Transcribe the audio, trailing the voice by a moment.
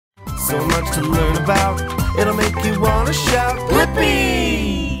so much to learn about. It'll make you want to shout,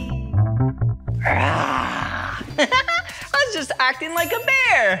 Blippi! I was just acting like a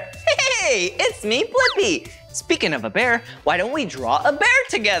bear. Hey, it's me, Blippi. Speaking of a bear, why don't we draw a bear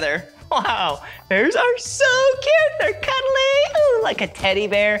together? Wow, bears are so cute. They're cuddly, ooh, like a teddy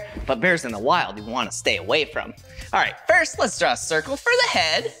bear. But bears in the wild you want to stay away from. All right, first let's draw a circle for the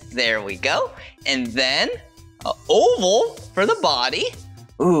head. There we go. And then an oval for the body.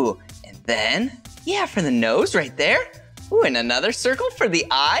 Ooh, and then, yeah, for the nose right there. Ooh, and another circle for the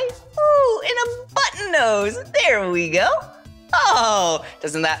eye. Ooh, and a button nose. There we go. Oh,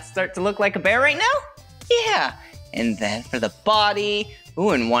 doesn't that start to look like a bear right now? Yeah, and then for the body, ooh,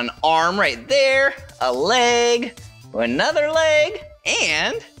 and one arm right there, a leg, another leg,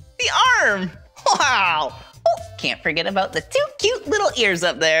 and the arm. Wow. Oh, can't forget about the two cute little ears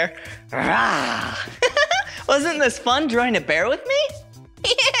up there. Rah. Wasn't this fun drawing a bear with me?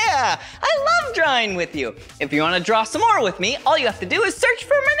 Yeah, I love drawing with you. If you want to draw some more with me, all you have to do is search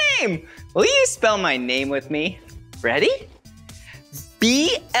for my name. Will you spell my name with me? Ready?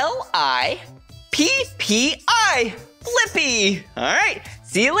 B-L-I-P-P-I, Blippi. All right,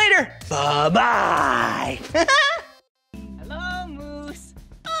 see you later. Bye-bye. Hello, Moose.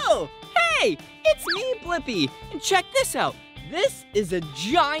 Oh, hey, it's me, Blippi. And check this out. This is a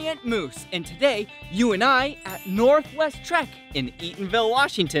giant moose. And today, you and I at Northwest Trek in Eatonville,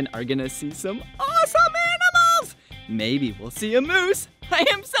 Washington are gonna see some awesome animals. Maybe we'll see a moose. I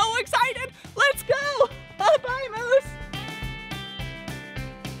am so excited. Let's go. Bye-bye, Moose.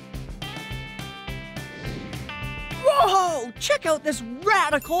 Whoa! Check out this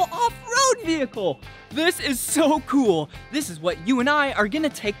radical off-road vehicle. This is so cool. This is what you and I are gonna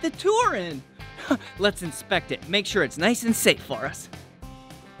take the tour in. Let's inspect it. Make sure it's nice and safe for us.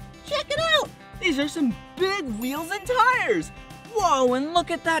 Check it out. These are some big wheels and tires. Whoa, and look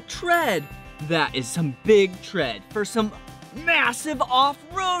at that tread. That is some big tread for some massive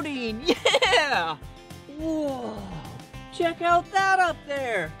off-roading. Yeah! Whoa! Check out that up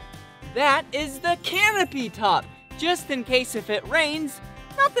there. That is the canopy top. Just in case if it rains,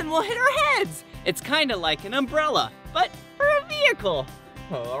 nothing will hit our heads. It's kind of like an umbrella, but for a vehicle.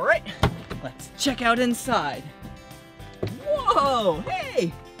 All right, let's check out inside. Whoa,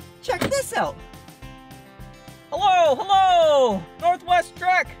 hey, check this out. Hello, Northwest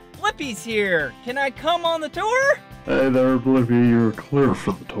Trek. Blippi's here. Can I come on the tour? Hey there, Blippi, you're clear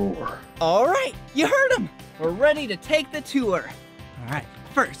for the tour. All right, you heard him. We're ready to take the tour. All right,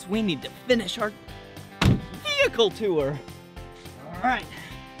 first we need to finish our vehicle tour. All right,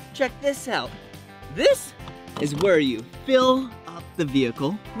 check this out. This is where you fill up the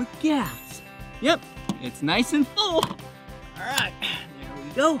vehicle with gas. Yep, it's nice and full. All right, there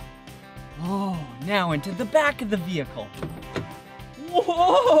we go. Oh, now into the back of the vehicle.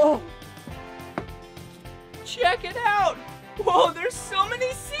 Whoa! Check it out. Whoa, there's so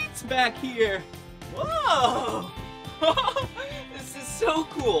many seats back here. Whoa! This is so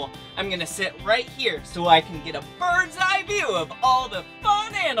cool. I'm gonna sit right here so I can get a bird's eye view of all the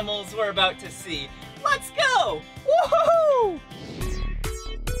fun animals we're about to see. Let's go! Woohoo!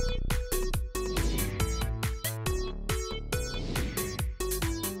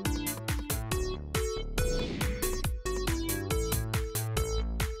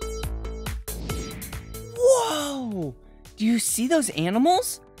 Whoa! Do you see those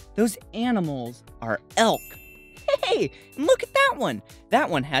animals? Those animals are elk. Hey, look at that one. That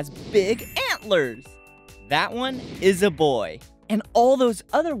one has big antlers. That one is a boy. And all those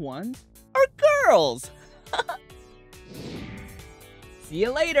other ones are girls. See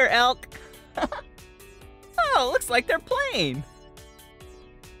you later, elk. Oh, looks like they're playing.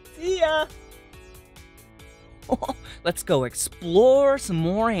 See ya. Oh, let's go explore some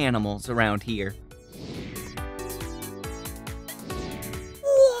more animals around here.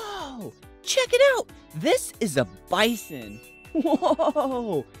 Whoa, check it out. This is a bison.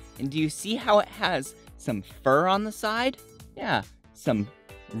 Whoa! And do you see how it has some fur on the side? Yeah, some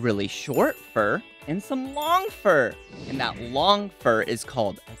really short fur and some long fur. And that long fur is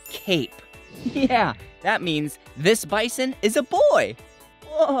called a cape. Yeah, that means this bison is a boy.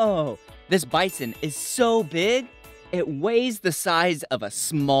 Whoa! This bison is so big, it weighs the size of a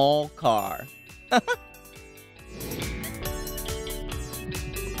small car.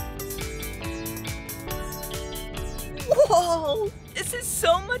 Whoa! This is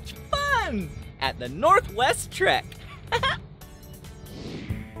so much fun at the Northwest Trek.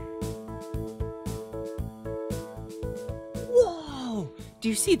 Whoa! Do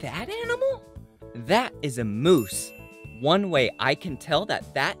you see that animal? That is a moose. One way I can tell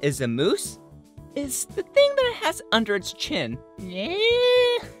that that is a moose is the thing that it has under its chin. Yeah.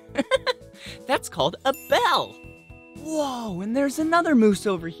 That's called a bell. Whoa, and there's another moose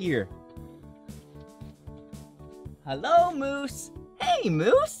over here. Hello, moose. Hey,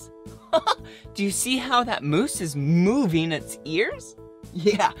 moose. Do you see how that moose is moving its ears?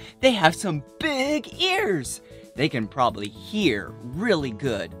 Yeah, they have some big ears. They can probably hear really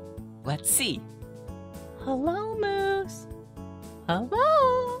good. Let's see. Hello, moose.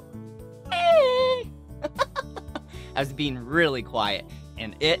 Hello. Hey. I was being really quiet,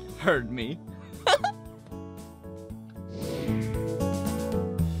 and it heard me.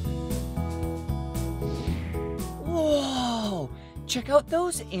 Whoa! Check out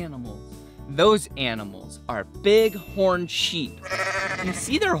those animals. Those animals are big horned sheep. You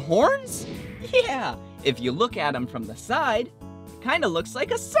see their horns? Yeah, if you look at them from the side, it kind of looks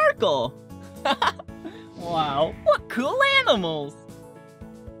like a circle. Wow, what cool animals!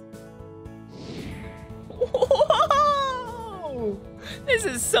 Whoa! This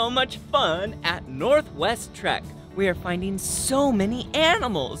is so much fun at Northwest Trek. We are finding so many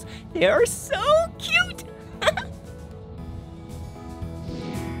animals. They are so cute!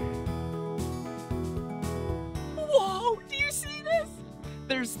 Whoa, do you see this?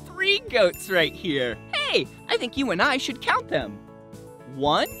 There's 3 goats right here. Hey, I think you and I should count them.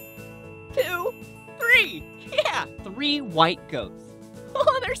 1, 2, 3. Yeah, 3 white goats.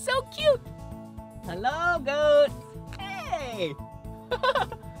 Oh, they're so cute. Hello, goats. Hey.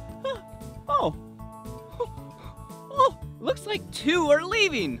 Oh. Oh, looks like 2 are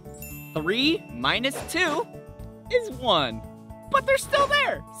leaving. 3 minus 2 is 1. But they're still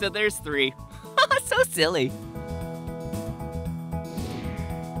there, so there's 3. So silly.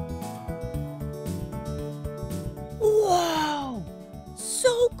 Whoa,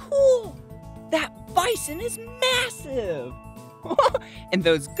 so cool. That bison is massive. And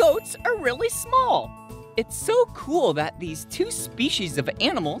those goats are really small. It's so cool that these 2 species of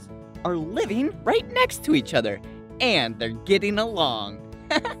animals are living right next to each other, and they're getting along.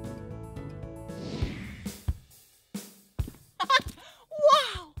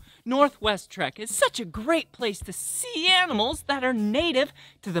 Wow! Northwest Trek is such a great place to see animals that are native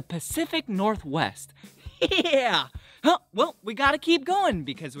to the Pacific Northwest. Yeah! Huh, well, we gotta keep going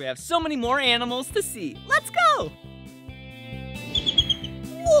because we have so many more animals to see. Let's go!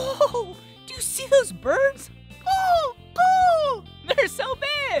 Whoa! Do you see those birds? Oh! Oh! They're so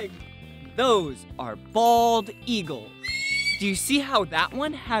big! Those are bald eagles. Do you see how that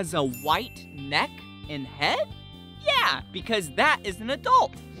one has a white neck and head? Yeah, because that is an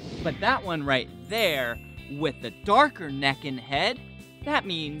adult. But that one right there with the darker neck and head, that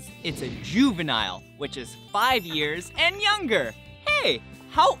means it's a juvenile, which is 5 years and younger. Hey,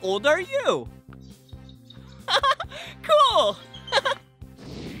 how old are you? Cool!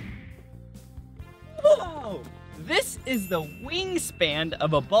 Whoa! This is the wingspan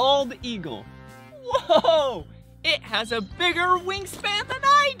of a bald eagle. Whoa! It has a bigger wingspan than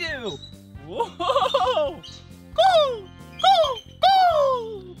I do. Whoa! Go! Go!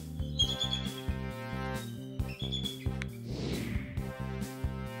 Go!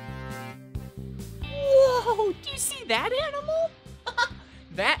 Whoa! Do you see that animal?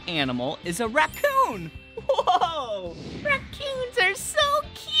 That animal is a raccoon. Whoa! Raccoons are so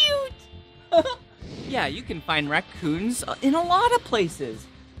cute. Yeah, you can find raccoons in a lot of places,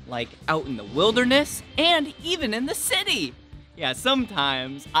 like out in the wilderness and even in the city. Yeah,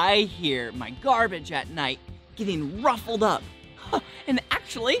 sometimes I hear my garbage at night getting ruffled up. And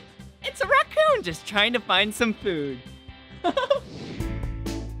actually, it's a raccoon just trying to find some food.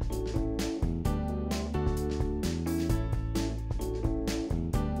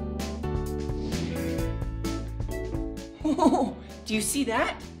 Oh, do you see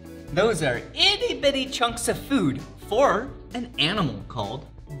that? Those are itty-bitty chunks of food for an animal called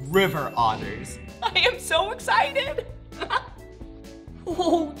river otters. I am so excited!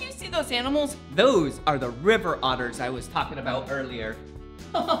 Oh, do you see those animals? Those are the river otters I was talking about earlier.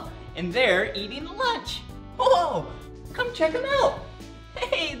 And they're eating lunch. Whoa, come check them out.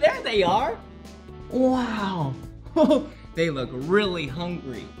 Hey, there they are. Wow, they look really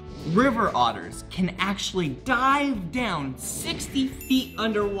hungry. River otters can actually dive down 60 feet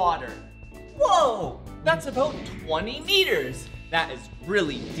underwater. Whoa, that's about 20 meters. That is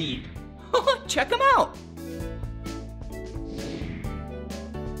really deep. Check them out.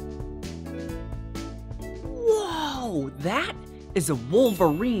 Whoa, that is a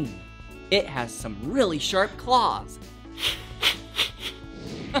wolverine. It has some really sharp claws.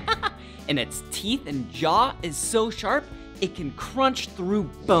 And its teeth and jaw is so sharp, it can crunch through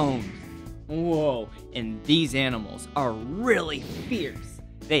bones. Whoa, and these animals are really fierce.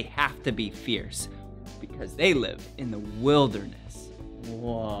 They have to be fierce because they live in the wilderness.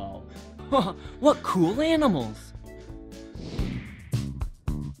 Whoa. What cool animals.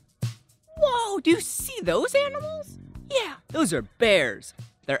 Whoa, do you see those animals? Yeah, those are bears.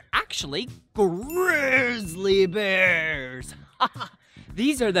 They're actually grizzly bears.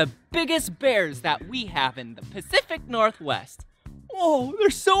 These are the biggest bears that we have in the Pacific Northwest. Whoa, they're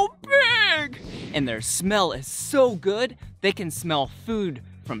so big! And their smell is so good, they can smell food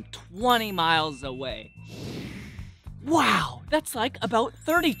from 20 miles away. Wow, that's like about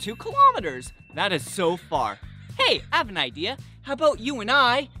 32 kilometers. That is so far. Hey, I have an idea. How about you and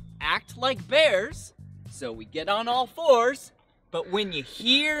I act like bears? So we get on all fours, but when you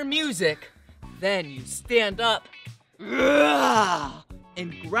hear music, then you stand up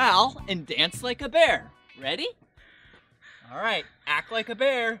and growl and dance like a bear. Ready? All right, act like a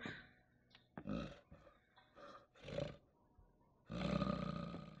bear.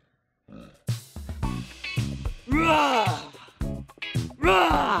 Rah!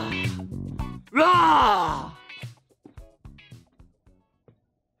 Rah! Rah!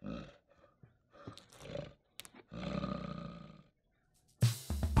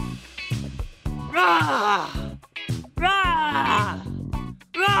 Rah! Rah!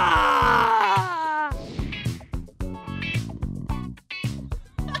 Rah!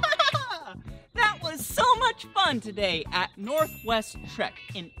 That was so much fun today at Northwest Trek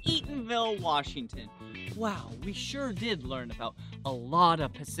in Eatonville, Washington. Wow, we sure did learn about a lot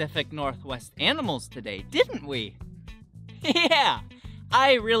of Pacific Northwest animals today, didn't we? Yeah,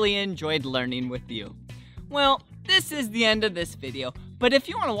 I really enjoyed learning with you. Well, this is the end of this video, but if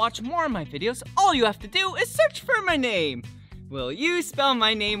you want to watch more of my videos, all you have to do is search for my name. Will you spell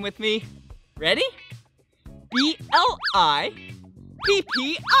my name with me? Ready? B-L-I-P-P-I.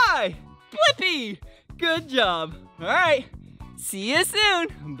 Blippi! Good job. All right, see you soon.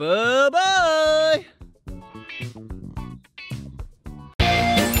 Bye-bye.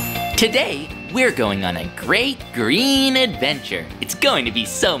 Today, we're going on a great green adventure. It's going to be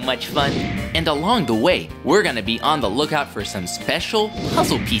so much fun. And along the way, we're gonna be on the lookout for some special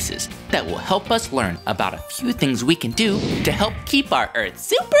puzzle pieces that will help us learn about a few things we can do to help keep our Earth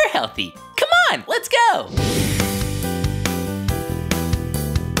super healthy. Come on, let's go!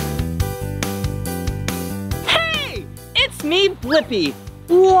 Hey, it's me, Blippi.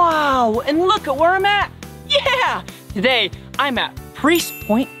 Wow, and look at where I'm at. Yeah, today I'm at Priest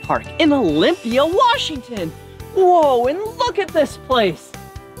Point Park in Olympia, Washington. Whoa, and look at this place.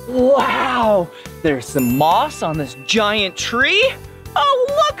 Wow, there's some moss on this giant tree.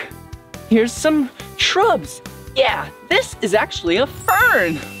 Oh, look, here's some shrubs. Yeah, this is actually a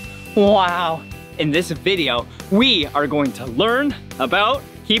fern. Wow, in this video, we are going to learn about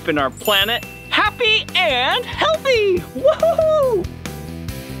keeping our planet happy and healthy. Woohoo!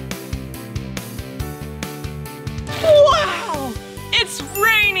 Wow, it's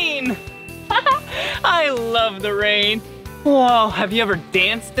raining. I love the rain. Whoa, have you ever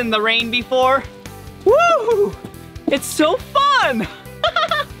danced in the rain before? Woo! It's so fun!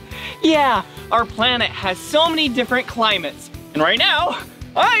 Yeah, our planet has so many different climates. And right now,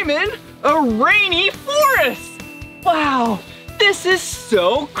 I'm in a rainy forest. Wow, this is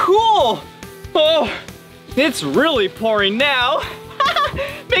so cool. Oh, it's really pouring now.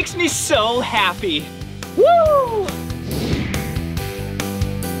 Makes me so happy. Woo!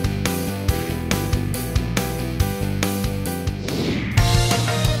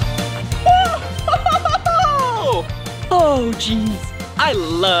 Oh, geez, I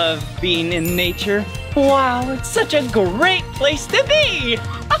love being in nature. Wow, it's such a great place to be.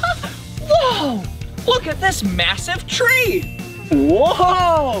 Whoa, look at this massive tree.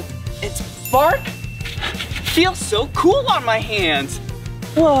 Whoa, its bark feels so cool on my hands.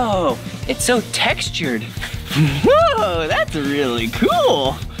 Whoa, it's so textured. Whoa, that's really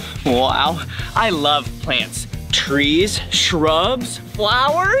cool. Wow, I love plants. Trees, shrubs,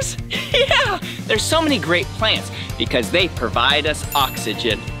 flowers. Yeah, there's so many great plants because they provide us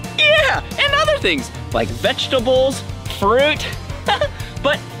oxygen. Yeah, and other things like vegetables, fruit.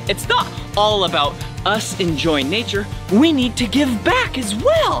 But it's not all about us enjoying nature. We need to give back as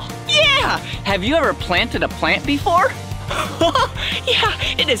well. Yeah, have you ever planted a plant before? Yeah,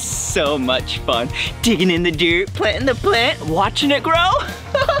 it is so much fun. Digging in the dirt, planting the plant, watching it grow.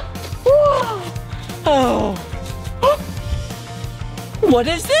 Oh. What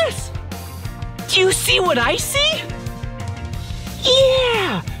is this? Do you see what I see?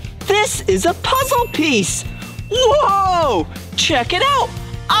 Yeah, this is a puzzle piece. Whoa, check it out.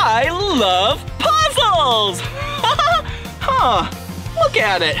 I love puzzles. Huh, look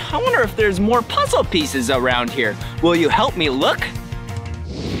at it. I wonder if there's more puzzle pieces around here. Will you help me look?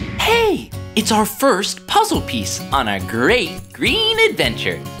 Hey, it's our first puzzle piece on a great green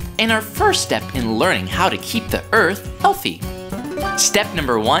adventure. and our first step in learning how to keep the earth healthy. Step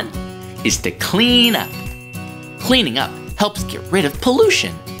number 1 is to clean up. Cleaning up helps get rid of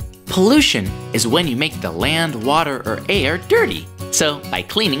pollution. Pollution is when you make the land, water, or air dirty. So by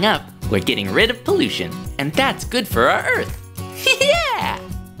cleaning up, we're getting rid of pollution, and that's good for our earth. Yeah!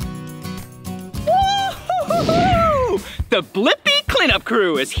 Woo-hoo-hoo-hoo! The Blippi cleanup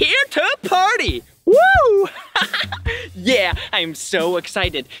crew is here to party! Woo! Yeah, I'm so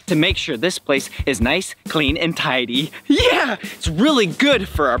excited to make sure this place is nice, clean, and tidy. Yeah, it's really good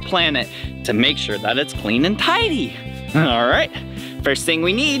for our planet to make sure that it's clean and tidy. All right, first thing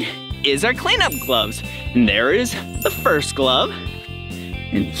we need is our cleanup gloves. And there is the first glove.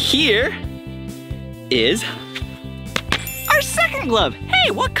 And here is our second glove.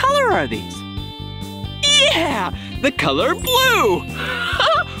 Hey, what color are these? Yeah, the color blue.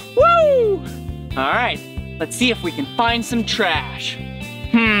 Woo! All right, let's see if we can find some trash.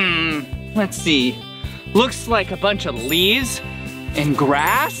 Let's see. Looks like a bunch of leaves and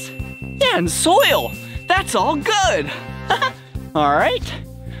grass. Yeah, and soil. That's all good. All right.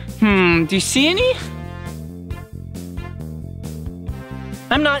 Do you see any?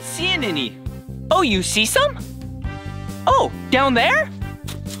 I'm not seeing any. Oh, you see some? Oh, down there?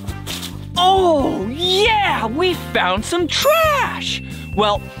 Oh, yeah, we found some trash.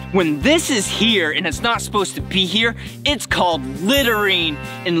 Well, when this is here and it's not supposed to be here, it's called littering,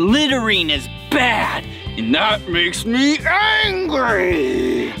 and littering is bad, and that makes me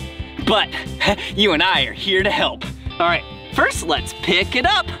angry. But you and I are here to help. All right, first let's pick it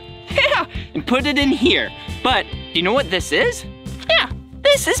up, yeah, and put it in here. But do you know what this is? Yeah,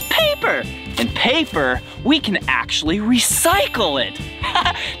 this is paper. And paper, we can actually recycle it.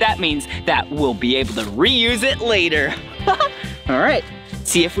 That means that we'll be able to reuse it later. All right,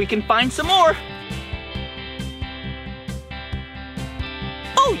 see if we can find some more.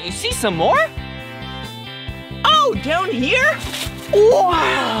 Oh, you see some more? Oh, down here?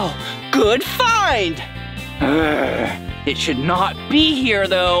 Wow, good find. It should not be here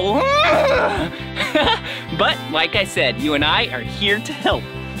though. But like I said, you and I are here to help.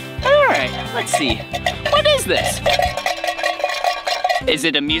 All right, let's see. What is this? Is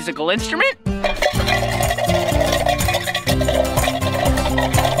it a musical instrument?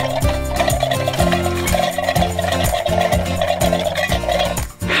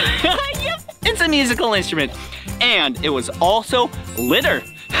 Yep, it's a musical instrument. And it was also litter.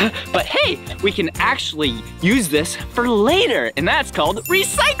 But hey, we can actually use this for later, and that's called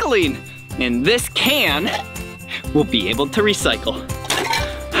recycling. And this can will be able to recycle.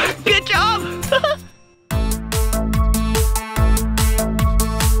 Good job!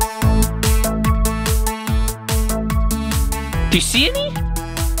 Do you see any?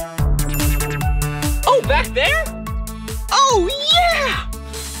 Oh, back there? Oh, yeah!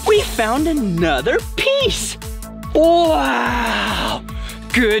 We found another piece. Wow!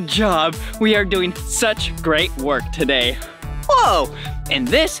 Good job. We are doing such great work today. Whoa! And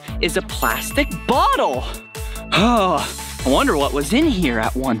this is a plastic bottle. Oh, I wonder what was in here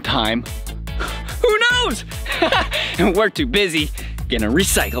at one time. Who knows? We're too busy gonna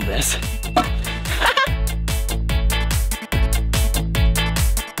recycle this.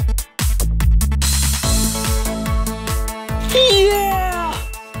 Yeah!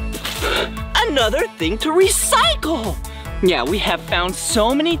 Another thing to recycle. Yeah, we have found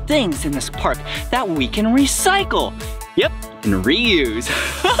so many things in this park that we can recycle. Yep, and reuse.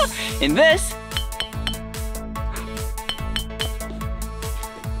 And this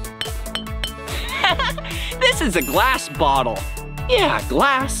this is a glass bottle. Yeah,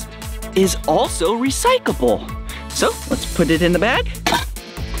 glass is also recyclable. So let's put it in the bag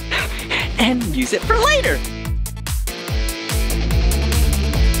and use it for later.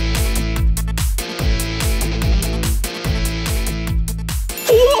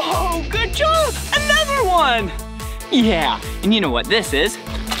 Whoa, good job, another one. Yeah, and you know what this is?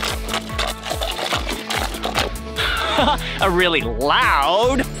 A really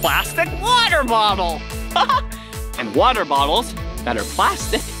loud plastic water bottle. And water bottles that are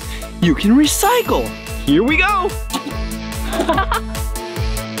plastic, you can recycle. Here we go.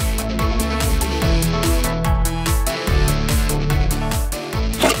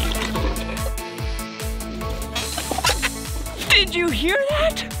 Did you hear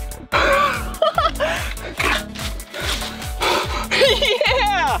that?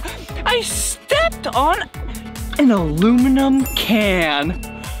 Yeah, I stepped on an aluminum can.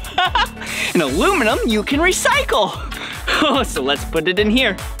 And aluminum you can recycle. So let's put it in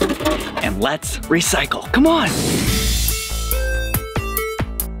here and let's recycle. Come on.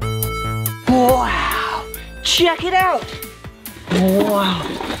 Wow, check it out. Wow,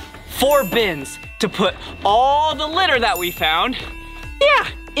 4 bins to put all the litter that we found,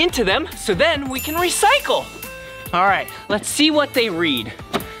 into them so then we can recycle. All right, let's see what they read.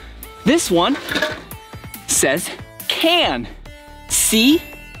 This one says can.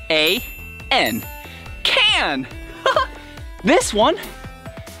 C-A-N. Can. This one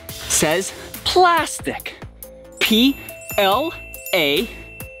says plastic. P-L-A-S-T-I-C.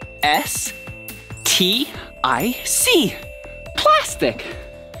 Plastic.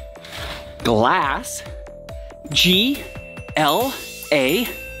 Glass. G-L-A-S-S.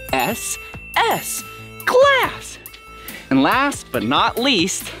 Glass. And last but not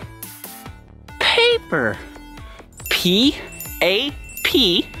least, paper. P-A-P-E-R.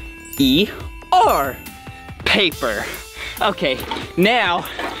 Paper. Okay, now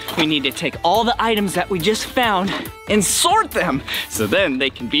we need to take all the items that we just found and sort them so then they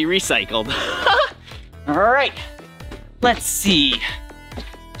can be recycled. All right, let's see.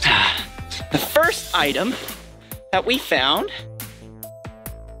 The first item that we found.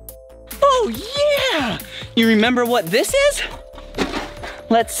 Oh yeah! You remember what this is?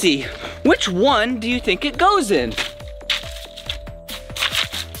 Let's see. Which one do you think it goes in?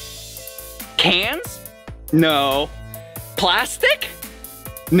 Cans? No. Plastic?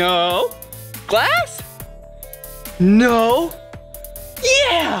 No. Glass? No.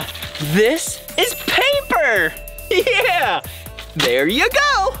 Yeah! This is paper! Yeah! There you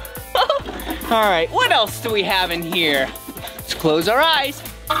go! All right, what else do we have in here? Let's close our eyes.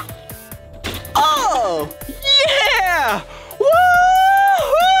 Oh! Yeah!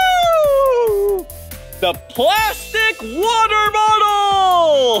 Woo-hoo! The plastic water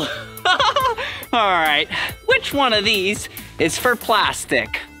bottle! All right, which one of these is for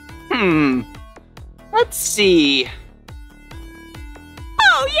plastic? Let's see.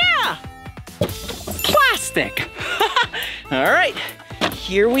 Oh yeah! Plastic. All right,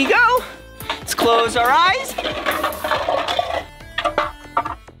 here we go. Let's close our eyes.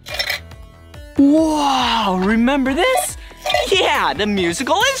 Wow, remember this? Yeah, the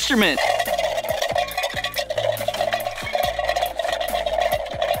musical instrument.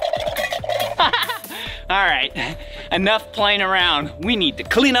 All right, enough playing around. We need to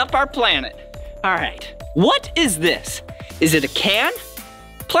clean up our planet. All right, what is this? Is it a can,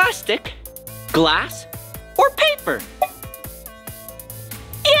 plastic, glass, or paper?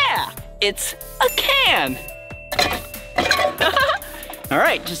 Yeah, it's a can. All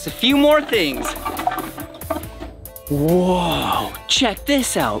right, just a few more things. Whoa, check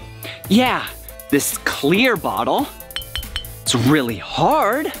this out. Yeah, this clear bottle, it's really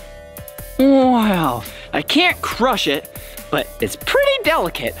hard. Wow, I can't crush it, but it's pretty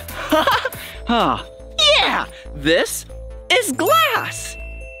delicate. Yeah, this is glass.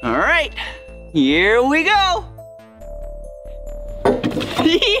 All right, here we go.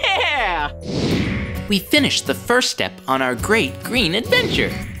 Yeah! We finished the first step on our great green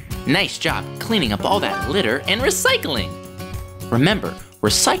adventure. Nice job cleaning up all that litter and recycling. Remember,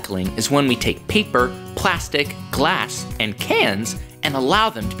 recycling is when we take paper, plastic, glass, and cans and allow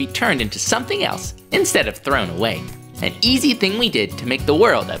them to be turned into something else instead of thrown away. An easy thing we did to make the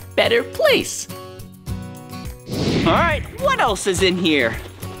world a better place. All right, what else is in here?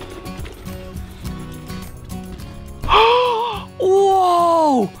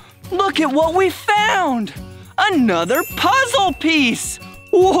 Whoa! Look at what we found! Another puzzle piece!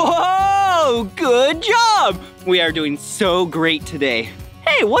 Whoa! Good job! We are doing so great today.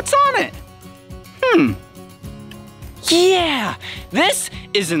 Hey, what's on it? Yeah! This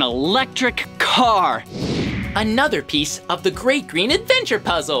is an electric car. Another piece of the Great Green Adventure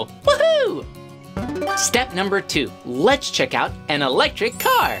puzzle. Woohoo! Step number 2, let's check out an electric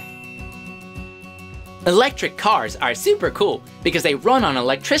car. Electric cars are super cool because they run on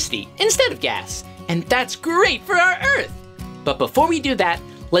electricity instead of gas, and that's great for our Earth. But before we do that,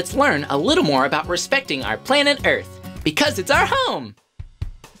 let's learn a little more about respecting our planet Earth, because it's our home.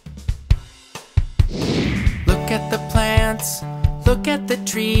 Look at the plants, look at the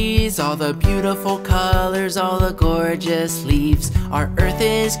trees, all the beautiful colors, all the gorgeous leaves. Our Earth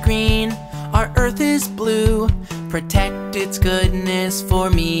is green, our Earth is blue. Protect its goodness for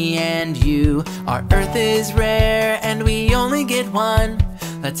me and you. Our Earth is rare and we only get one.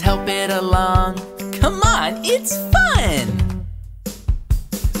 Let's help it along. Come on, it's fun!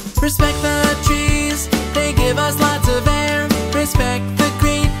 Respect the trees, they give us lots of air. Respect the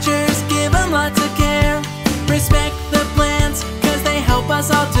creatures, give them lots of care. Respect the plants, cause they help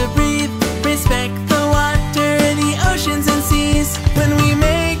us all to breathe. Respect the water, the oceans and seas. When we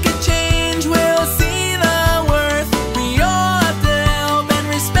make a change, we'll see the worth. We all have to help and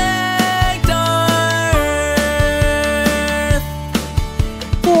respect our Earth.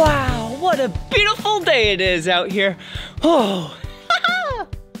 Wow, what a beautiful day it is out here. Oh,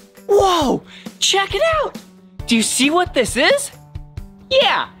 whoa, check it out. Do you see what this is?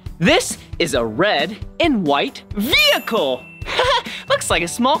 Yeah, this is a red and white vehicle. Looks like a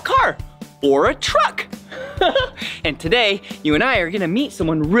small car or a truck. And today, you and I are gonna meet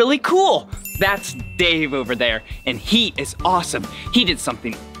someone really cool. That's Dave over there, and he is awesome. He did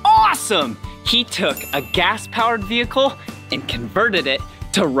something awesome. He took a gas-powered vehicle and converted it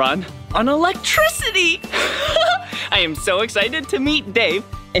to run on electricity. I am so excited to meet Dave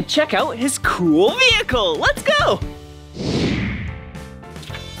and check out his cool vehicle. Let's go.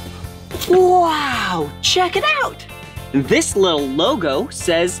 Wow, check it out. This little logo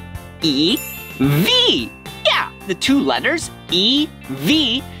says EV. Yeah, the two letters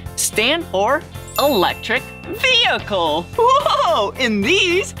EV stand for electric vehicle. Whoa, and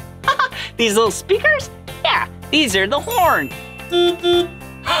these little speakers, yeah, these are the horn.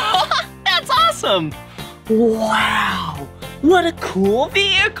 That's awesome. Wow, what a cool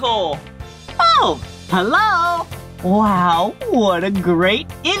vehicle. Oh, hello. Wow, what a great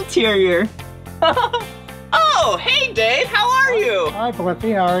interior. Oh, hey Dave, how are you? Hi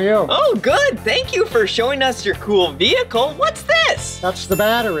Blippi, how are you? Oh, good. Thank you for showing us your cool vehicle. What's this? That's the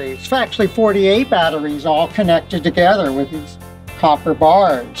battery. It's actually 48 batteries all connected together with these copper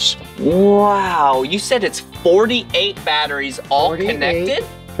bars. Wow, you said it's 48 batteries all 48 connected?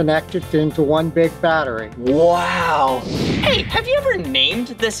 Connected into one big battery. Wow. Hey, have you ever named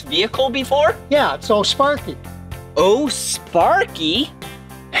this vehicle before? Yeah, it's so sparky. Oh, Sparky?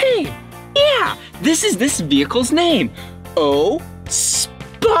 Hey, yeah, this is this vehicle's name. Oh,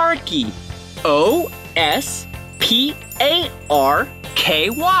 Sparky. O-S-P-A-R-K-Y.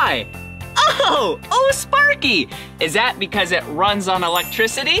 Oh, Sparky. Is that because it runs on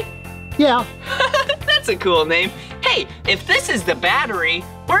electricity? Yeah. That's a cool name. Hey, if this is the battery,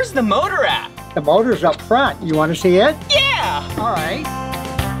 where's the motor at? The motor's up front. You want to see it? Yeah. All right.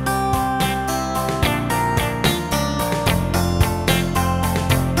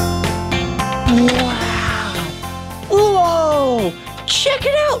 Wow. Whoa, check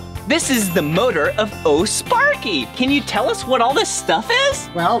it out. This is the motor of Oh Sparky. Can you tell us what all this stuff is?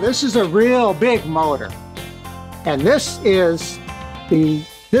 Well, this is a real big motor. And this is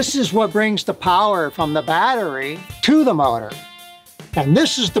what brings the power from the battery to the motor. And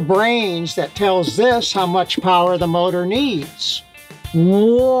this is the brains that tells this how much power the motor needs.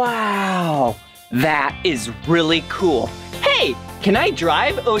 Wow, that is really cool. Hey, can I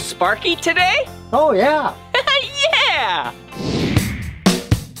drive Oh Sparky today? Oh, yeah. Yeah!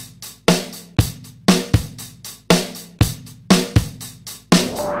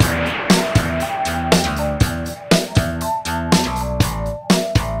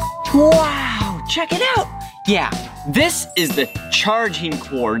 Wow, check it out. Yeah, this is the charging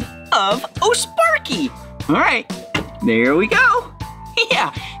cord of Oh Sparky. All right, there we go.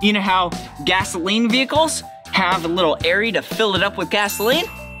 Yeah, you know how gasoline vehicles have a little area to fill it up with gasoline?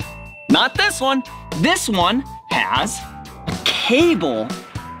 Not this one. This one has a cable.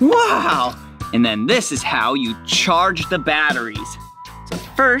 Wow. And then this is how you charge the batteries. So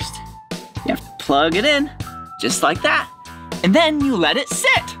first, you have to plug it in, just like that. And then you let it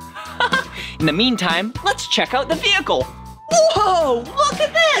sit. In the meantime, let's check out the vehicle. Whoa, look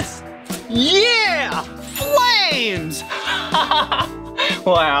at this. Yeah, flames.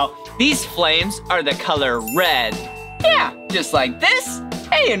 Wow, these flames are the color red. Yeah, just like this.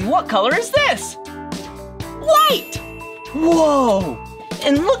 Hey, and what color is this? White. Whoa,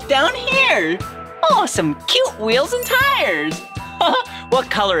 and look down here. Oh, some cute wheels and tires. What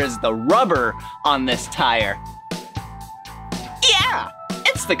color is the rubber on this tire? Yeah,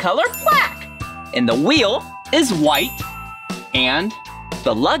 it's the color black. And the wheel is white. And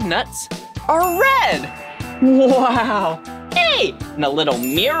the lug nuts are red. Wow. Hey, and a little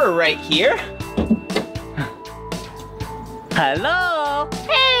mirror right here. Hello.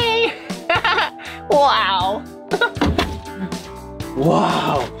 Hey. Wow.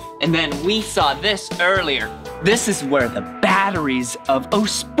 Wow. And then we saw this earlier. This is where the batteries of Oh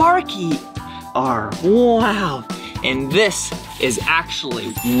Sparky are. Wow. And this is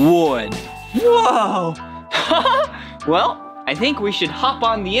actually wood. Whoa. Well, I think we should hop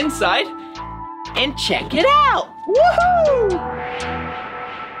on the inside and check it out. Woohoo!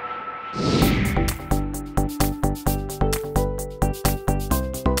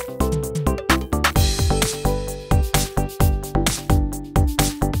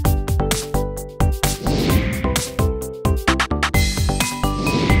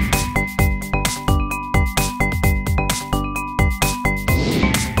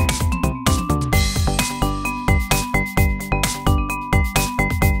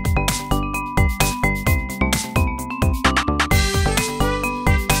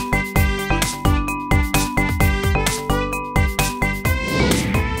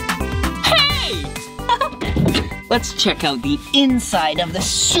 let's check out the inside of the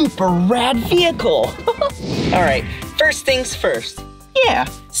super rad vehicle. All right, first things first. Yeah,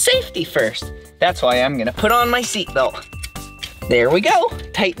 safety first. That's why I'm gonna put on my seatbelt. There we go,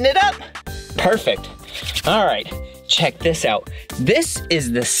 tighten it up. Perfect. All right, check this out. This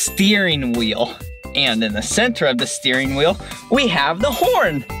is the steering wheel. And in the center of the steering wheel, we have the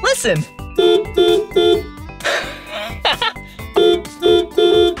horn. Listen.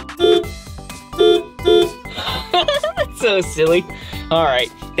 That's so silly. All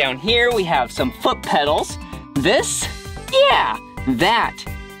right, down here we have some foot pedals. This, yeah, that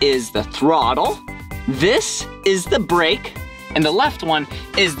is the throttle. This is the brake. And the left one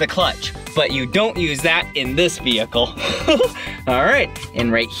is the clutch. But you don't use that in this vehicle. All right,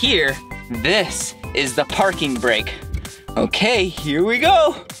 and right here, this is the parking brake. Okay, here we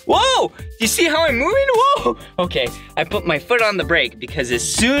go. Whoa, do you see how I'm moving? Whoa. Okay, I put my foot on the brake because as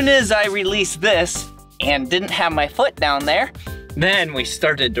soon as I released this and didn't have my foot down there, then we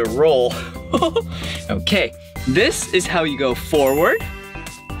started to roll. Okay, this is how you go forward.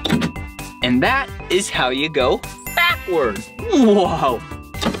 And that is how you go backward. Whoa,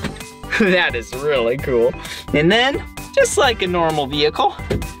 that is really cool. And then, just like a normal vehicle,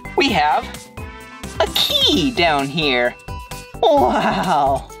 we have a key down here.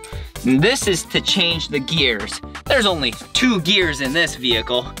 Wow. This is to change the gears. There's only 2 gears in this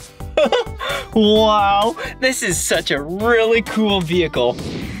vehicle. Wow, this is such a really cool vehicle.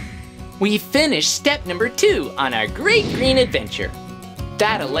 We finished step number 2 on our great green adventure.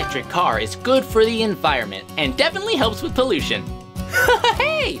 That electric car is good for the environment and definitely helps with pollution.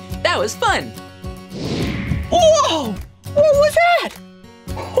 Hey, that was fun. Whoa, what was that?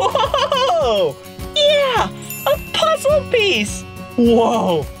 Whoa, yeah, a puzzle piece.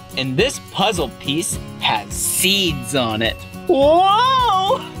 Whoa, and this puzzle piece has seeds on it.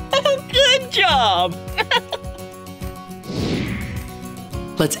 Whoa, good job.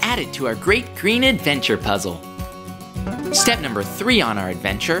 Let's add it to our great green adventure puzzle. Step number 3 on our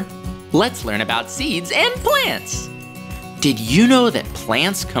adventure, let's learn about seeds and plants. Did you know that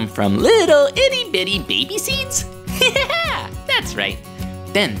plants come from little itty bitty baby seeds? Yeah, that's right.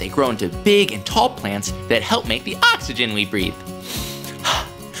 Then they grow into big and tall plants that help make the oxygen we breathe.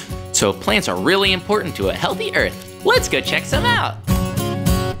 So plants are really important to a healthy earth. Let's go check some out.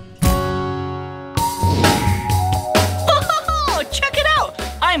 Oh, check it out.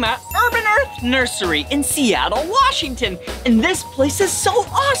 I'm at Urban Earth Nursery in Seattle, Washington, and this place is so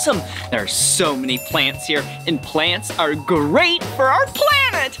awesome. There are so many plants here, and plants are great for our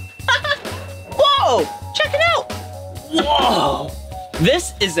planet. Whoa, check it out. Whoa,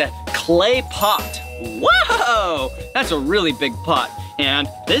 this is a clay pot. Whoa, that's a really big pot, and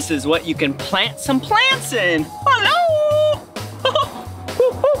this is what you can plant some plants in. Hello.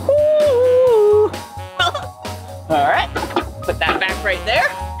 All right, put that back right there.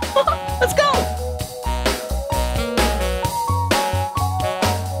 Let's go.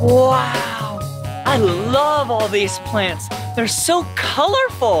 Wow, I love all these plants. They're so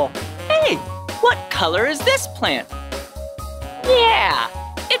colorful. Hey, what color is this plant? Yeah,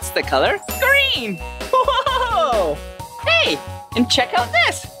 it's the color green. Whoa, hey, and check out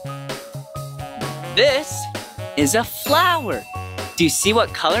this. This is a flower. Do you see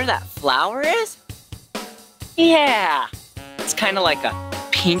what color that flower is? Yeah, it's kind of like a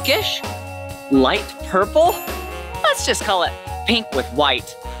pinkish, light purple. Let's just call it pink with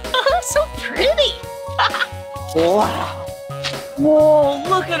white. So pretty. Wow. Whoa,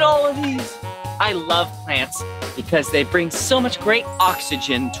 look at all of these. I love plants because they bring so much great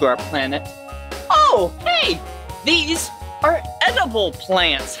oxygen to our planet. Oh, hey, these are edible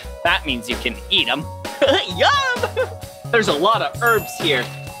plants. That means you can eat them. Yum! There's a lot of herbs here,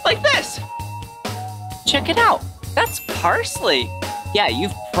 like this. Check it out, that's parsley. Yeah,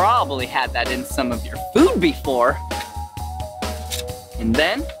 you've probably had that in some of your food before. And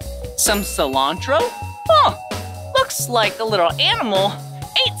then some cilantro. Oh, looks like a little animal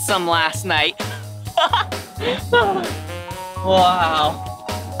ate some last night. Wow.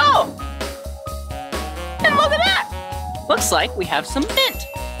 Oh, and look at that. Looks like we have some mint.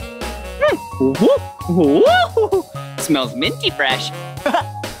 Woo. Smells minty fresh.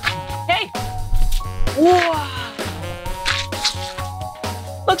 Hey. Wow.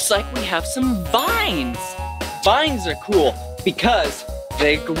 Looks like we have some vines. Vines are cool because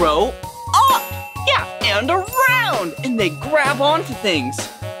they grow up, yeah, and around, and they grab onto things.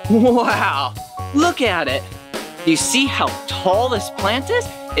 Wow, look at it. You see how tall this plant is?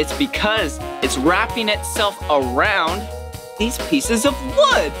 It's because it's wrapping itself around these pieces of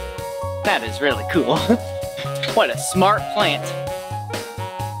wood. That is really cool. What a smart plant.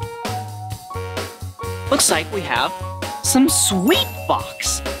 looks like we have some sweet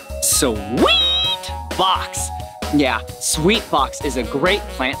box. Sweet box. Yeah, sweet box is a great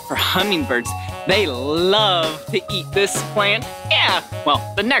plant for hummingbirds. They love to eat this plant. Yeah,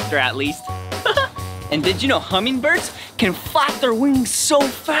 well, the nectar at least. And did you know hummingbirds can flap their wings so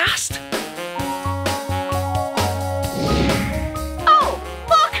fast? Oh,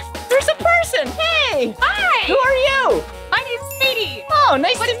 look, there's a person. Hey. Hi. Who are you? My name's Katie. Oh,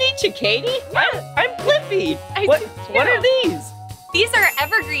 nice to meet you, Katie. Yeah. I'm Blippi. What are these? These are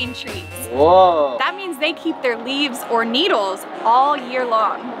evergreen trees. Whoa. That means they keep their leaves or needles all year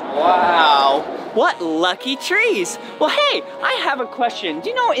long. Wow. What lucky trees. Well, hey, I have a question. Do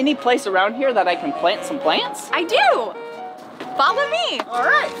you know any place around here that I can plant some plants? I do. Follow me. All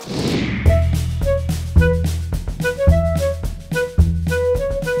right.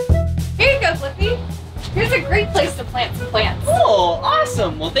 Here you go, Blippi. Here's a great place to plant some plants. Cool,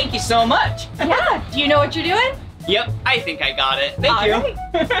 awesome. Well, thank you so much. Yeah, do you know what you're doing? Yep, I think I got it. Thank All you. right.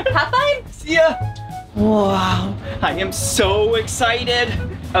 Have fun. See ya. Wow, I am so excited.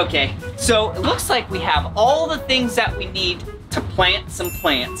 Okay, so it looks like we have all the things that we need to plant some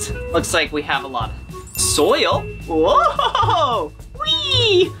plants. Looks like we have a lot of soil. Whoa,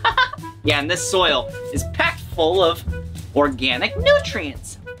 whee! Yeah, and this soil is packed full of organic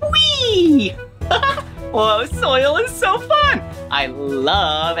nutrients. Whee! Whoa, soil is so fun. I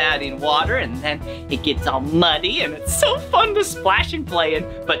love adding water and then it gets all muddy and it's so fun to splash and play in.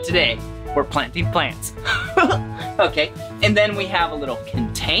 But today, we're planting plants. Okay, and then we have a little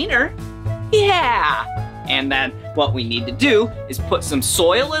container. Yeah, and then what we need to do is put some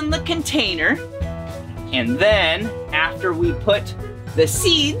soil in the container. And then after we put the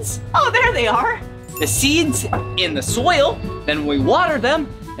seeds, oh, there they are. The seeds in the soil, then we water them,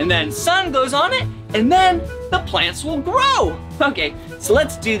 and then sun goes on it, and then the plants will grow. Okay, so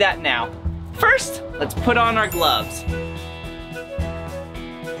let's do that now. First, let's put on our gloves.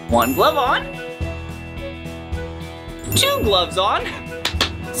 One glove on. Two gloves on.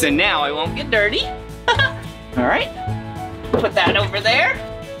 So now I won't get dirty. All right, put that over there.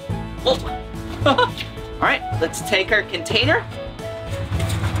 All right, let's take our container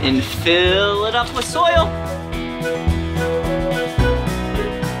and fill it up with soil.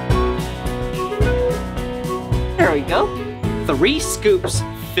 There we go. 3 scoops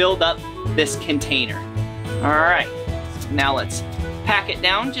filled up this container. All right, so now let's pack it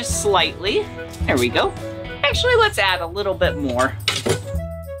down just slightly. There we go. Actually, let's add a little bit more.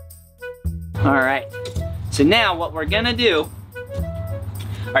 All right, so now what we're gonna do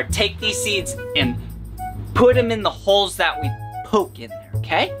are take these seeds and put them in the holes that we poke in there,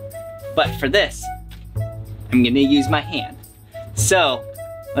 okay? But for this, I'm gonna use my hand. So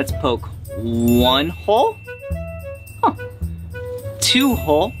let's poke 1 hole, 2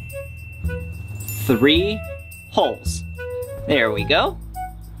 hole, 3 holes. There we go.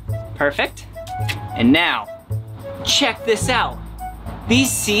 Perfect. And now, check this out.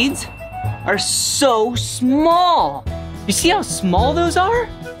 These seeds are so small. You see how small those are?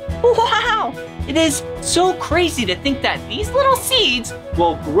 Wow! It is so crazy to think that these little seeds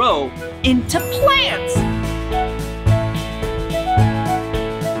will grow into plants.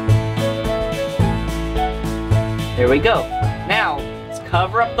 There we go. Now, let's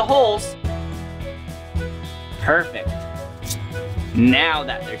cover up the holes. Perfect. Now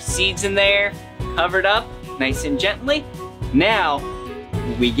that there's seeds in there, covered up nice and gently, now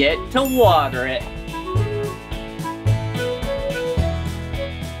we get to water it.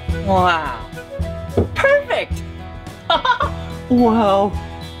 Wow. Perfect. Wow.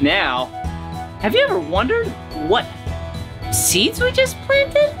 Now, have you ever wondered what seeds we just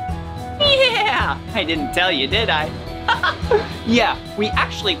planted? Yeah, I didn't tell you, did I? Yeah, we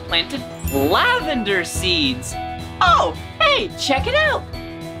actually planted lavender seeds. Oh, hey, check it out.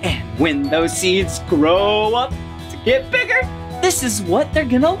 And when those seeds grow up to get bigger, this is what they're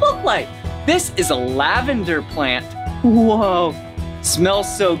gonna look like. This is a lavender plant. Whoa,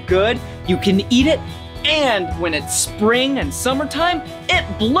 smells so good, you can eat it. And when it's spring and summertime, it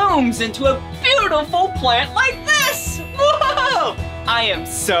blooms into a beautiful plant like this. Whoa, I am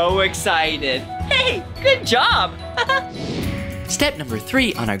so excited. Hey, good job. Step number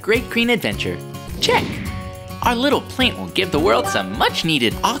 3 on our Great Green Adventure. Check. Our little plant will give the world some much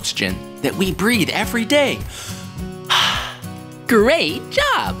needed oxygen that we breathe every day. Great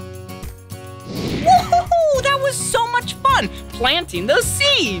job. Woohoo, that was so much fun planting those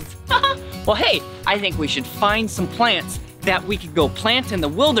seeds. Well, hey, I think we should find some plants that we could go plant in the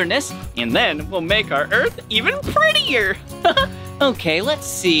wilderness, and then we'll make our earth even prettier. Okay, let's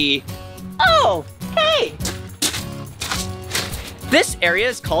see. Oh, hey. This area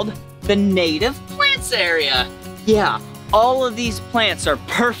is called the Native Plant plants area. Yeah, all of these plants are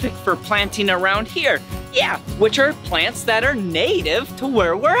perfect for planting around here. Yeah, which are plants that are native to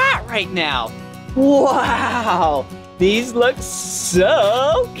where we're at right now. Wow, these look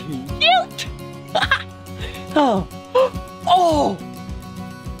so cute. Oh, oh,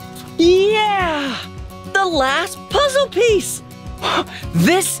 yeah, the last puzzle piece.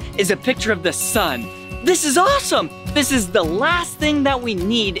 This is a picture of the sun. This is awesome. This is the last thing that we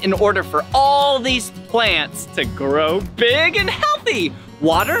need in order for all these plants to grow big and healthy.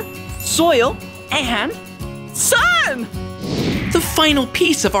 Water, soil, and sun. The final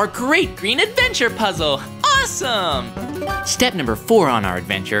piece of our great green adventure puzzle. Awesome! Step number 4 on our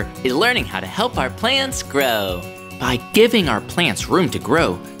adventure is learning how to help our plants grow. By giving our plants room to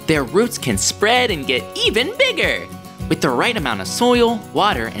grow, their roots can spread and get even bigger. With the right amount of soil,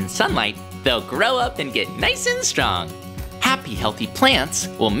 water, and sunlight, they'll grow up and get nice and strong. Happy, healthy plants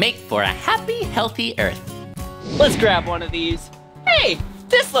will make for a happy, healthy earth. Let's grab one of these. Hey,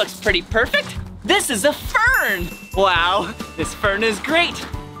 this looks pretty perfect. This is a fern. Wow, this fern is great.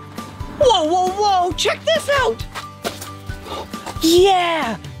 Whoa, whoa, whoa, check this out.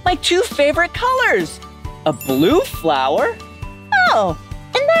 Yeah, my 2 favorite colors. A blue flower. Oh,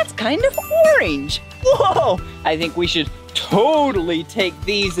 and that's kind of orange. Whoa, I think we should totally take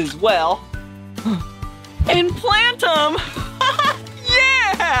these as well and plant them.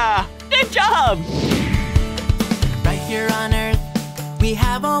 Yeah, good job. Right here on Earth, we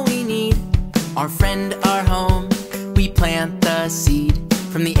have all we need. Our friend, our home, we plant the seed.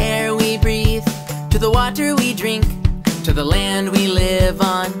 From the air we breathe, to the water we drink, to the land we live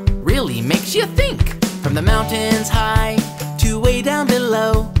on, really makes you think. From the mountains high, to way down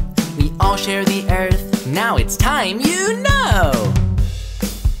below, we all share the earth, now it's time you know.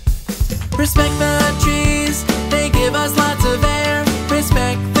 Respect the trees, they give us lots of air.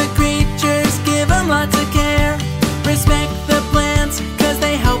 Respect the creatures, give them lots of care. Respect the plants, cause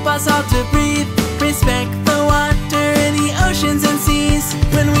they help us all to breathe. Respect the water, the oceans and seas.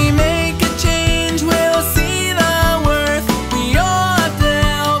 When we make a change, we'll see the worth. We all have to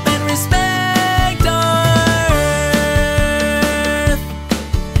help and respect our earth.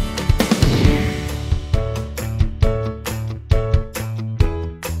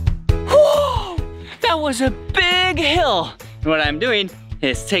 Whoa, that was a big hill. And what I'm doing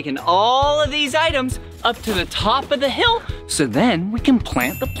is taking all of these items up to the top of the hill so then we can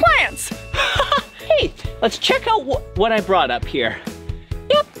plant the plants. Hey, let's check out what I brought up here.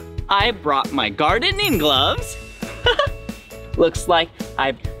 Yep, I brought my gardening gloves. Looks like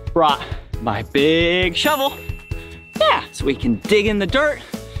I brought my big shovel. Yeah, so we can dig in the dirt.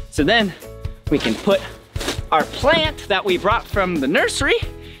 So then we can put our plant that we brought from the nursery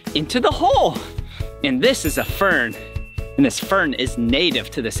into the hole. And this is a fern. And this fern is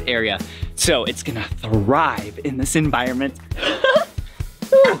native to this area, so it's gonna thrive in this environment.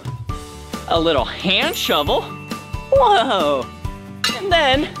 A little hand shovel. Whoa. And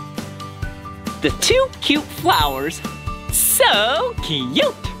then the 2 cute flowers. So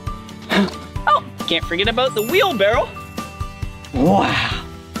cute. Oh, can't forget about the wheelbarrow. Wow.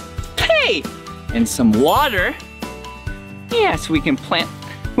 Hey, and some water. Yeah, so we can plant,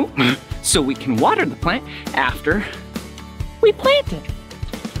 so we can water the plant after we plant it.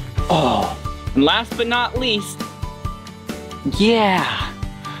 Oh, and last but not least, yeah,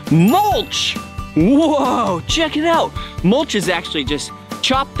 mulch. Whoa, check it out. Mulch is actually just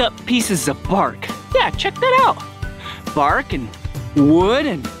chopped up pieces of bark. Yeah, check that out. Bark and wood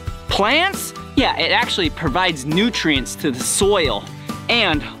and plants. Yeah, it actually provides nutrients to the soil.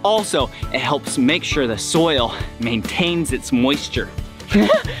 And also, it helps make sure the soil maintains its moisture.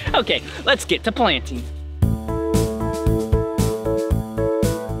 Okay, let's get to planting.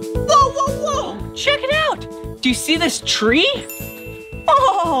 Check it out! Do you see this tree?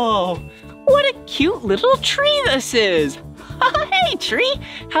 Oh, what a cute little tree this is. Hey tree,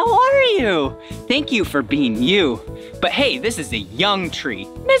 how are you? Thank you for being you. But hey, this is a young tree.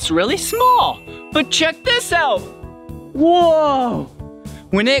 It's really small, but check this out. Whoa,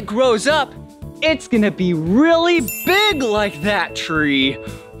 when it grows up, it's gonna be really big like that tree.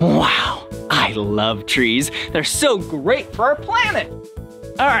 Wow, I love trees. They're so great for our planet.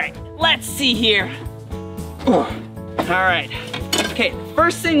 All right, let's see here. All right, okay,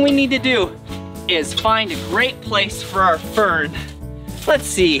 first thing we need to do is find a great place for our fern. Let's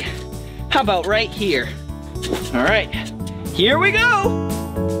see, how about right here? All right, here we go.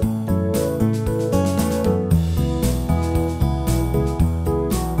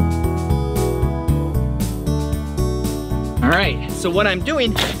 All right, so what I'm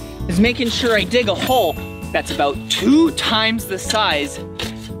doing is making sure I dig a hole that's about 2 times the size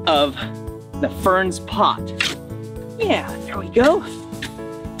of the ferns pot. Yeah, there we go.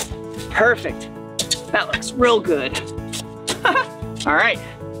 Perfect. That looks real good. All right.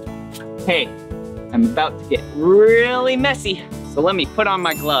 Hey, I'm about to get really messy, so let me put on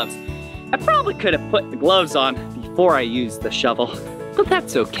my gloves. I probably could have put the gloves on before I used the shovel, but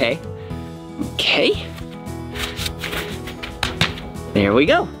that's okay. Okay. There we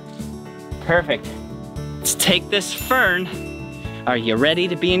go. Perfect. Let's take this fern. Are you ready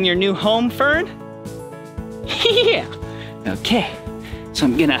to be in your new home, Fern? Yeah. Okay. So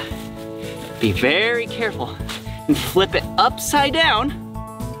I'm gonna be very careful and flip it upside down.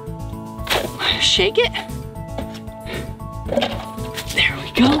 Shake it. There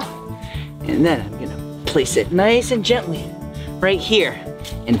we go. And then I'm gonna place it nice and gently right here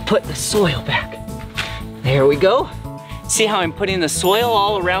and put the soil back. There we go. See how I'm putting the soil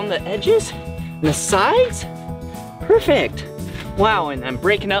all around the edges and the sides? Perfect. Wow, and I'm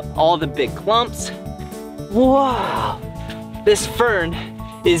breaking up all the big clumps. Wow, this fern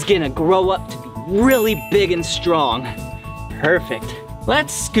is gonna grow up to be really big and strong. Perfect.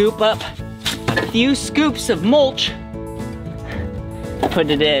 Let's scoop up a few scoops of mulch. Put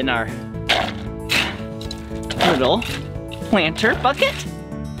it in our little planter bucket.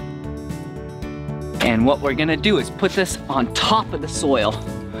 And what we're gonna do is put this on top of the soil,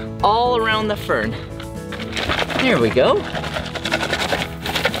 all around the fern. There we go.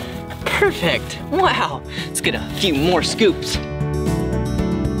 Perfect. Wow. Let's get a few more scoops.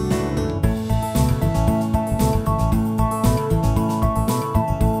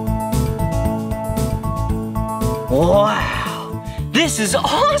 Wow. This is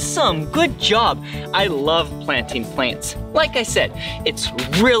awesome. Good job. I love planting plants. Like I said, it's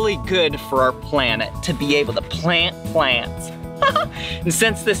really good for our planet to be able to plant plants. And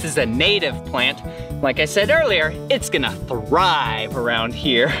since this is a native plant, like I said earlier, it's gonna thrive around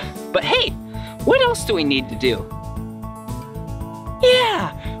here. But hey, what else do we need to do?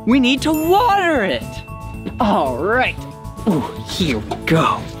 Yeah, we need to water it. All right. Ooh, here we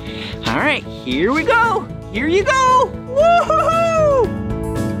go. All right, here we go. Here you go. Woohoo!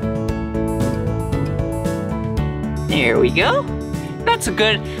 There we go. That's a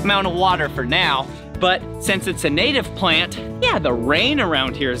good amount of water for now. But since it's a native plant, yeah, the rain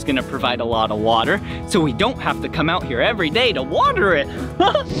around here is gonna provide a lot of water, so we don't have to come out here every day to water it.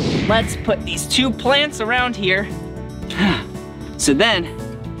 Let's put these two plants around here. So then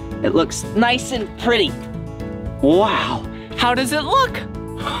it looks nice and pretty. Wow, how does it look?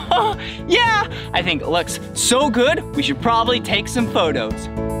 Yeah, I think it looks so good, we should probably take some photos.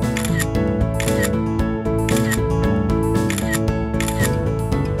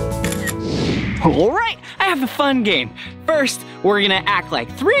 All right, I have a fun game. First, we're gonna act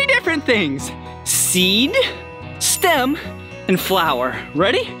like 3 different things: seed, stem, and flower.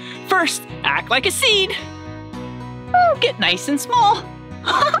 Ready? First, act like a seed. Oh, get nice and small.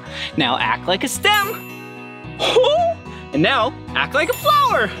 Now act like a stem. And now act like a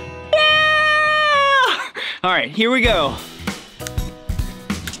flower. Yeah! All right, here we go.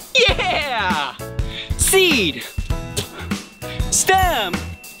 Yeah! Seed, stem,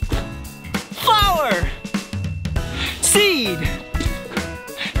 flower, seed,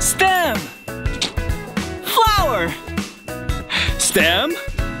 stem, flower, stem,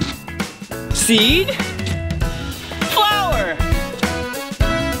 seed, flower.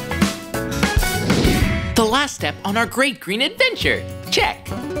 The last step on our great green adventure. Check.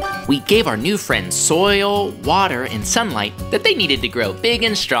 We gave our new friends soil, water, and sunlight that they needed to grow big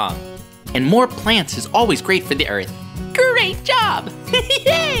and strong. And more plants is always great for the earth. Great job!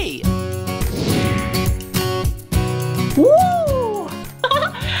 Yay! Woo!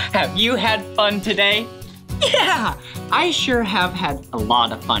 Have you had fun today? Yeah, I sure have had a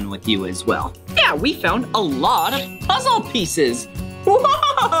lot of fun with you as well. Yeah, we found a lot of puzzle pieces.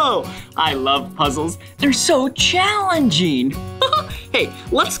 Whoa! I love puzzles. They're so challenging. Hey,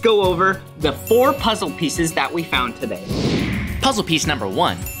 let's go over the 4 puzzle pieces that we found today. Puzzle piece number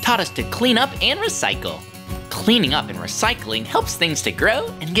 1 taught us to clean up and recycle. Cleaning up and recycling helps things to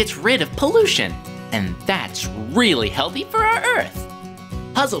grow and gets rid of pollution. And that's really healthy for our Earth.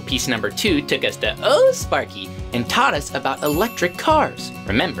 Puzzle piece number 2 took us to Oh Sparky and taught us about electric cars.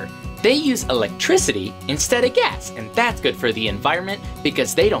 Remember, they use electricity instead of gas, and that's good for the environment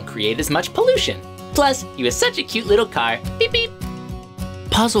because they don't create as much pollution. Plus, he was such a cute little car. Beep beep.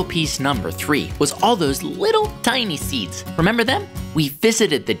 Puzzle piece number 3 was all those little tiny seeds. Remember them? We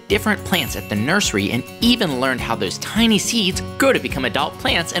visited the different plants at the nursery and even learned how those tiny seeds grow to become adult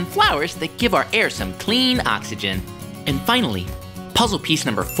plants and flowers that give our air some clean oxygen. And finally, puzzle piece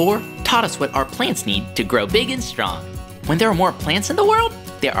number 4 taught us what our plants need to grow big and strong. When there are more plants in the world,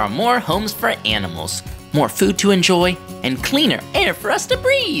 there are more homes for animals, more food to enjoy, and cleaner air for us to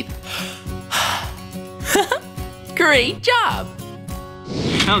breathe. Great job!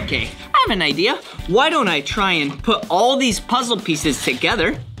 Okay, I have an idea. Why don't I try and put all these puzzle pieces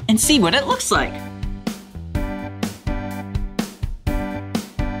together and see what it looks like?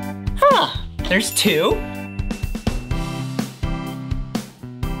 Huh, there's 2.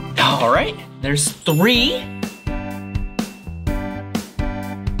 All right, there's 3.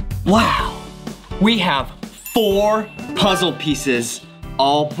 Wow, we have 4 puzzle pieces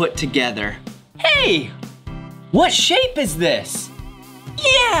all put together. Hey, what shape is this?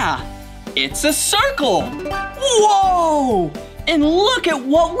 Yeah, it's a circle. Whoa, and look at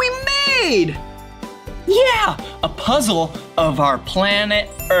what we made. Yeah, a puzzle of our planet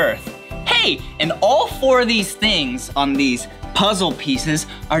Earth. Hey, and all 4 of these things on these puzzle pieces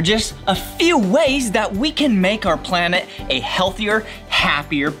are just a few ways that we can make our planet a healthier,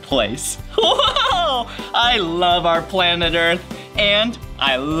 happier place. Whoa! I love our planet Earth, and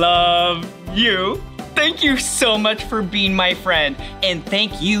I love you. Thank you so much for being my friend, and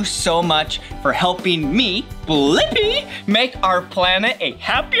thank you so much for helping me, Blippi, make our planet a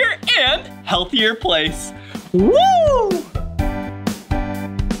happier and healthier place. Woo!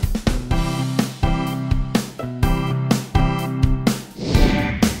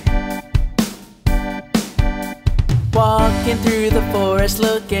 Walking through the forest,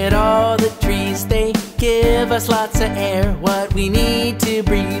 look at all the trees. They give us lots of air, what we need to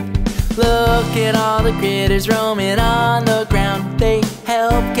breathe. Look at all the critters roaming on the ground. They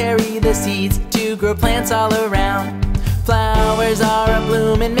help carry the seeds to grow plants all around. Flowers are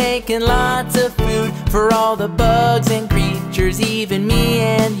a-bloomin', making lots of food for all the bugs and creatures, even me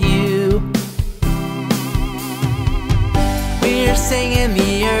and you. We're singing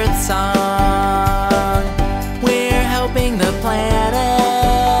the earth song. We're helping the planet.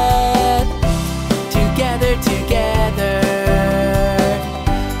 Together, together,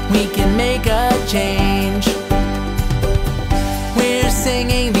 we can make a change. We're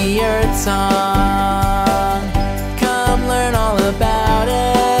singing the earth song. Come learn all about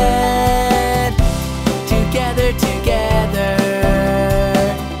it. Together, together,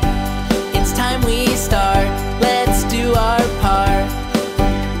 it's time we start. Let's do our part.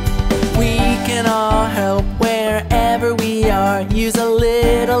 We can all help wherever we are. Use a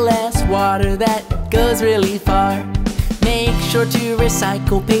little less water, that goes really far. Make sure to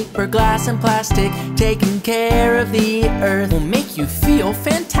recycle paper, glass, and plastic. Taking care of the earth will make you feel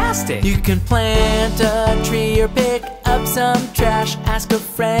fantastic. You can plant a tree or pick up some trash. Ask a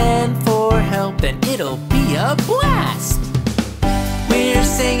friend for help, then it'll be a blast. We're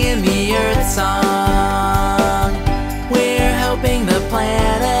singing the earth song. We're helping the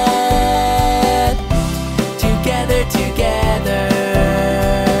planet. Together, together,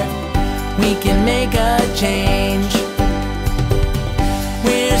 we can make a change.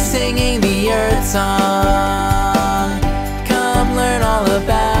 We're singing the earth song.